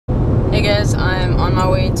Hey guys, I'm on my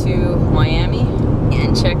way to Miami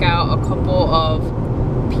and check out a couple of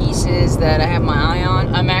pieces that I have my eye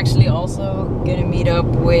on. I'm actually also gonna meet up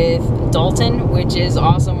with Dalton, which is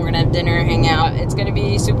awesome. We're gonna have dinner, hang out. It's gonna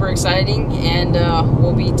be super exciting, and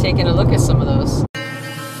we'll be taking a look at some of those.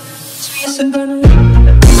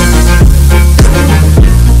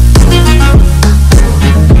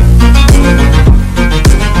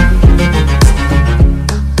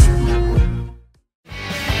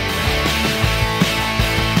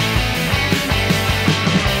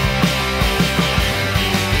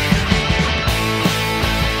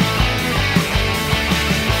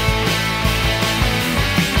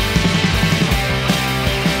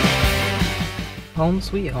 Home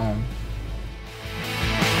sweet home.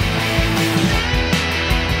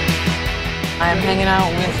 I'm hanging out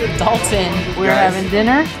with Dalton. We're having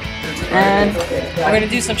dinner and I'm gonna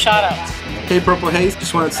do some shout outs. Hey Purple Haze,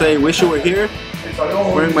 just wanted to say wish you were here.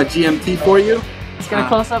 Wearing my GMT for you. Let's get a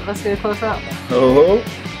close up, let's get a close up. Oh.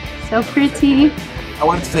 So pretty. I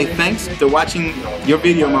wanted to say thanks. After watching your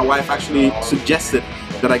video, my wife actually suggested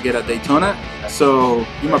that I get a Daytona. So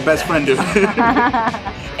you're my best friend, dude.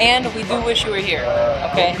 And we do wish you were here,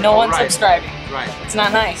 okay? No one's subscribing. Right. It's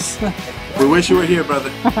not nice. We wish you were here, brother.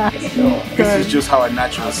 This is just how I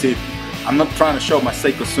naturally see it. I'm not trying to show my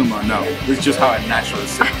Seiko Sumo, no. This is just how I naturally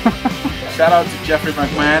see it. Shout out to Jeffrey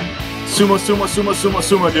McMahon. Sumo, sumo, sumo, sumo,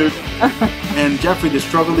 sumo, dude. And Jeffrey, the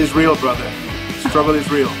struggle is real, brother. The struggle is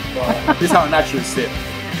real. This is how I naturally sit. A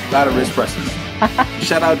lot of wrist presses.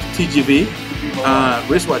 Shout out to TGV.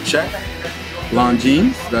 Wristwatch check. Long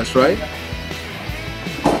jeans, that's right.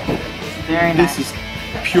 Very nice. This is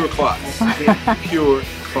pure class. Pure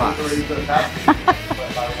class.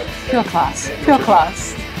 Pure class. Pure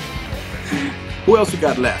class. Who else we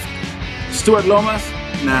got left? Stuart Lomas?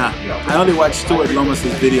 Nah, I only watch Stuart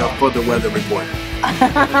Lomas's video for the weather report.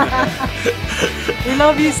 We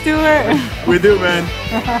love you, Stuart. We do, man.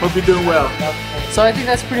 Hope you're doing well. So I think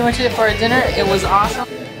that's pretty much it for our dinner. It was awesome.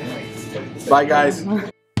 Bye, guys.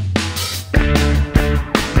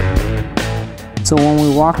 So when we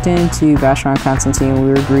walked into Vacheron Constantine, we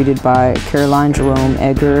were greeted by Caroline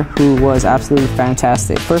Jerome-Egger, who was absolutely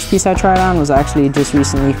fantastic. First piece I tried on was actually just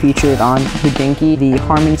recently featured on Houdinki, the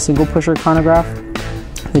Harmony single pusher chronograph,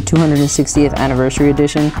 the 260th anniversary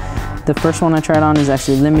edition. The first one I tried on is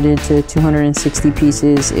actually limited to 260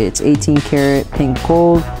 pieces. It's 18 karat pink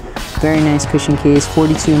gold. Very nice cushion case,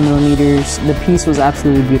 42 millimeters. The piece was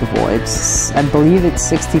absolutely beautiful. I believe it's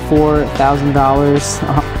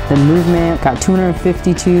 $64,000. The movement got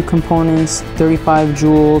 252 components, 35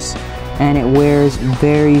 jewels, and it wears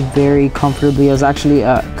very, very comfortably. I was actually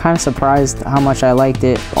kind of surprised how much I liked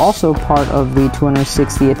it. Also part of the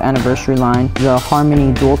 260th anniversary line, the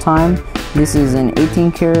Harmony Dual Time. This is an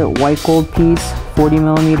 18 karat white gold piece, 40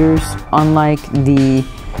 millimeters. Unlike the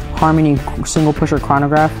Harmony single pusher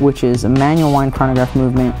chronograph, which is a manual wind chronograph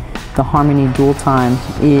movement, the Harmony Dual Time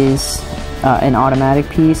is an automatic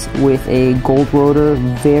piece with a gold rotor,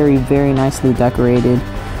 very, very nicely decorated,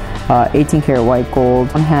 18 karat white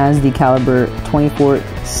gold. One has the caliber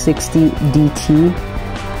 2460 DT,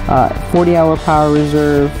 40-hour power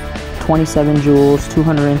reserve, 27 jewels,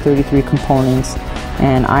 233 components,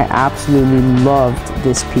 and I absolutely loved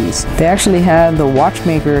this piece. They actually had the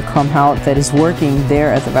watchmaker come out that is working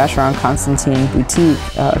there at the Vacheron Constantine boutique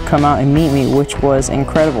come out and meet me, which was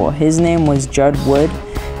incredible. His name was Judd.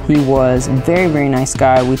 He was a very, very nice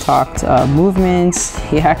guy. We talked movements.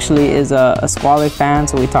 He actually is a Squale fan,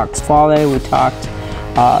 so we talked Squale, we talked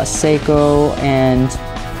Seiko and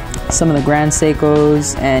some of the Grand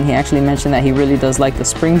Seikos, and he actually mentioned that he really does like the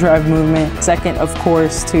spring drive movement. Second, of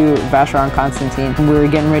course, to Vacheron Constantine. We were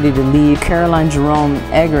getting ready to leave. Caroline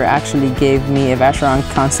Jerome-Egger actually gave me a Vacheron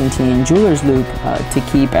Constantine jeweler's loop to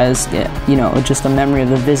keep as, you know, just a memory of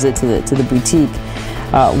the visit to the boutique,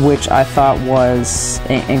 which I thought was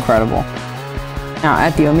incredible. Now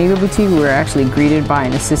at the Omega Boutique, we were actually greeted by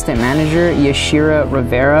an assistant manager, Yashira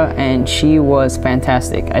Rivera, and she was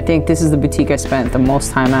fantastic. I think this is the boutique I spent the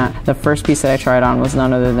most time at. The first piece that I tried on was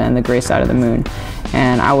none other than the Gray Side of the Moon.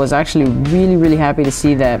 And I was actually really, really happy to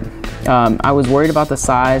see that. I was worried about the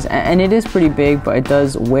size, and it is pretty big, but it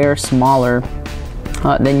does wear smaller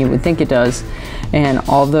than you would think it does. And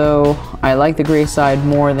although I like the gray side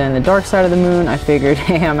more than the dark side of the moon, I figured,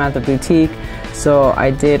 hey, I'm at the boutique. So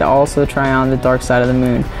I did also try on the dark side of the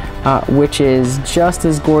moon, which is just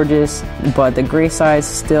as gorgeous, but the gray side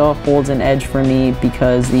still holds an edge for me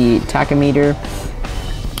because the tachometer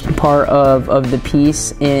part of the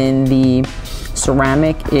piece in the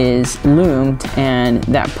ceramic is loomed, and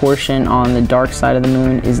that portion on the dark side of the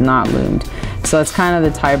moon is not loomed. So that's kind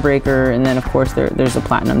of the tiebreaker, and then of course there's a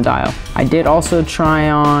platinum dial. I did also try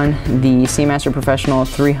on the Seamaster Professional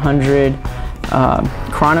 300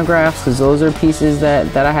 chronographs, because those are pieces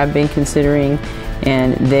that I have been considering,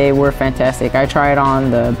 and they were fantastic. I tried on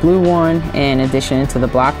the blue one in addition to the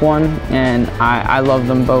black one, and I love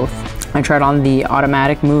them both. I tried on the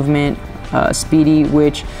automatic movement Speedy,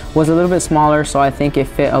 which was a little bit smaller, so I think it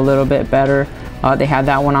fit a little bit better. They had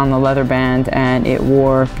that one on the leather band and it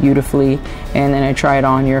wore beautifully. And then I tried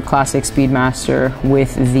on your classic Speedmaster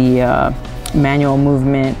with the manual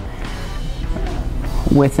movement,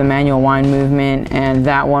 with the manual wind movement, and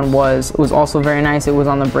that one was also very nice. It was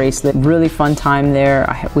on the bracelet. Really fun time there.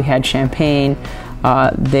 We had champagne.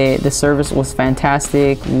 The service was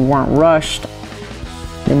fantastic. We weren't rushed.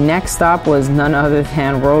 The next stop was none other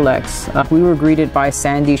than Rolex. We were greeted by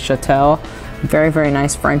Sandy Chattel, very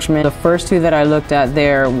nice Frenchman. The first two that I looked at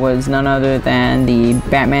there was none other than the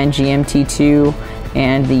Batman GMT2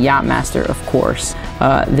 and the Yachtmaster, of course.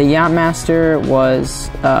 The Yachtmaster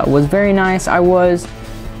was very nice. I was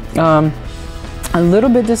a little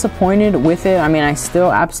bit disappointed with it. I mean, I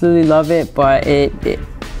still absolutely love it, but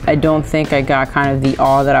I don't think I got kind of the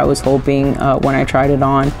awe that I was hoping when I tried it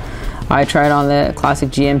on. I tried on the classic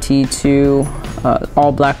GMT2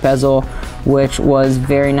 all black bezel, which was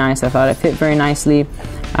very nice. I thought it fit very nicely.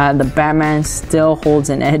 The Batman still holds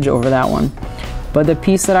an edge over that one. But the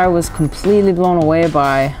piece that I was completely blown away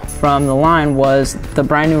by from the line was the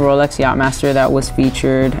brand new Rolex Yachtmaster that was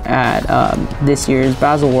featured at this year's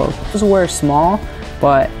Baselworld. Those were small,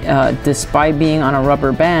 but despite being on a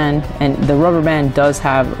rubber band, and the rubber band does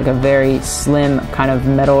have like a very slim kind of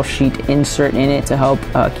metal sheet insert in it to help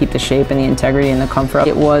keep the shape and the integrity and the comfort.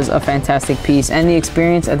 It was a fantastic piece, and the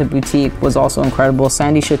experience at the boutique was also incredible.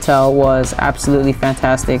 Sandy Chattel was absolutely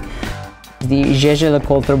fantastic. The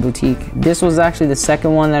Jaeger-LeCoultre boutique. This was actually the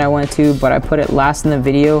second one that I went to, but I put it last in the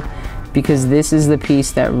video because this is the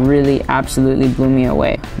piece that really absolutely blew me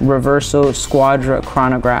away. Reverso Squadra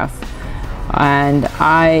chronograph. And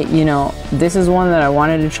this is one that I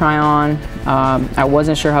wanted to try on. I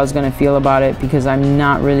wasn't sure how I was going to feel about it because I'm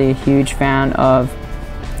not really a huge fan of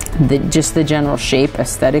just the general shape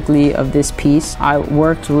aesthetically of this piece. I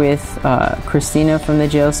worked with Christina from the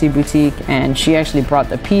JLC boutique, and she actually brought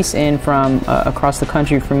the piece in from across the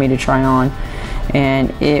country for me to try on, and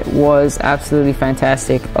it was absolutely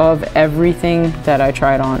fantastic. Of everything that I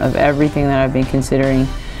tried on, of everything that I've been considering,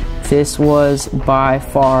 this was by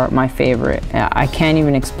far my favorite. I can't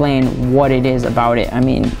even explain what it is about it. I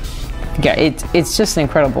mean, yeah, it's just an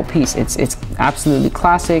incredible piece. It's absolutely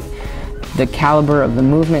classic. The caliber of the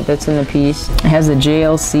movement that's in the piece. It has the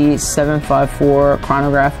JLC 754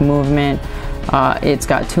 chronograph movement. It's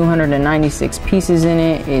got 296 pieces in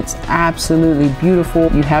it. It's absolutely beautiful.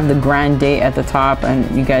 You have the grand date at the top, and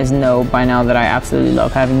you guys know by now that I absolutely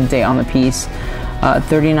love having the date on the piece.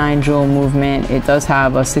 39 joule movement. It does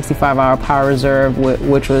have a 65-hour power reserve,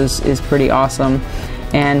 which is pretty awesome.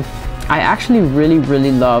 And I actually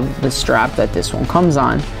really love the strap that this one comes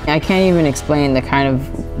on. I can't even explain the kind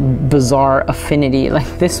of bizarre affinity.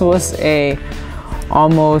 Like, this was a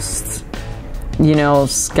almost,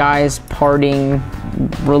 skies parting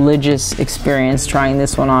religious experience trying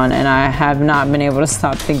this one on, and I have not been able to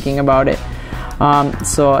stop thinking about it.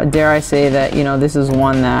 So dare I say that, this is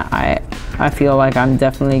one that I feel like I'm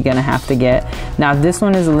definitely gonna have to get. Now, this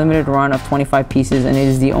one is a limited run of 25 pieces, and it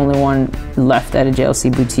is the only one left at a JLC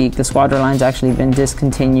boutique. The Squadra line's actually been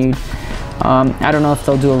discontinued. I don't know if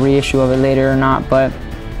they'll do a reissue of it later or not, but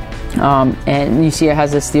and you see it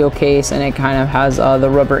has a steel case, and it kind of has the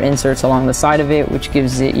rubber inserts along the side of it, which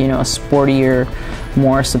gives it, a sportier,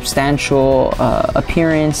 more substantial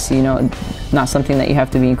appearance. Not something that you have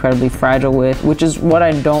to be incredibly fragile with, which is what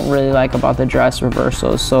I don't really like about the dress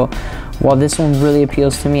reversos. So while this one really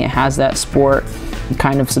appeals to me, it has that sport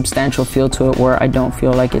kind of substantial feel to it where I don't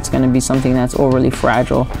feel like it's going to be something that's overly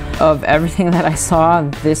fragile. Of everything that I saw,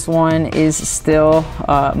 this one is still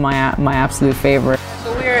my absolute favorite.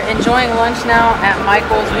 So we are enjoying lunch now at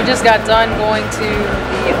Michael's. We just got done going to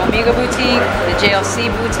the Omega boutique, the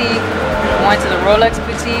JLC boutique, we went to the Rolex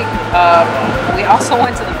boutique. We also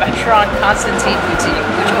went to the Vacheron Constantine boutique,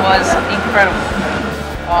 which was incredible.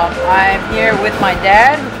 I'm here with my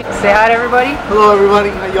dad. Say hi to everybody. Hello everybody,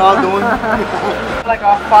 how y'all doing? Like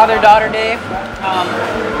a father-daughter day.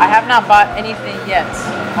 I have not bought anything yet,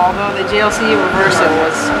 although the JLC Reverso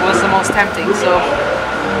was the most tempting. So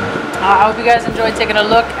I hope you guys enjoyed taking a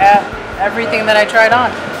look at everything that I tried on.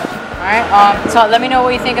 Alright, so let me know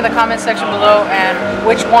what you think in the comment section below and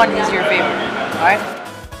which one is your favorite. Alright.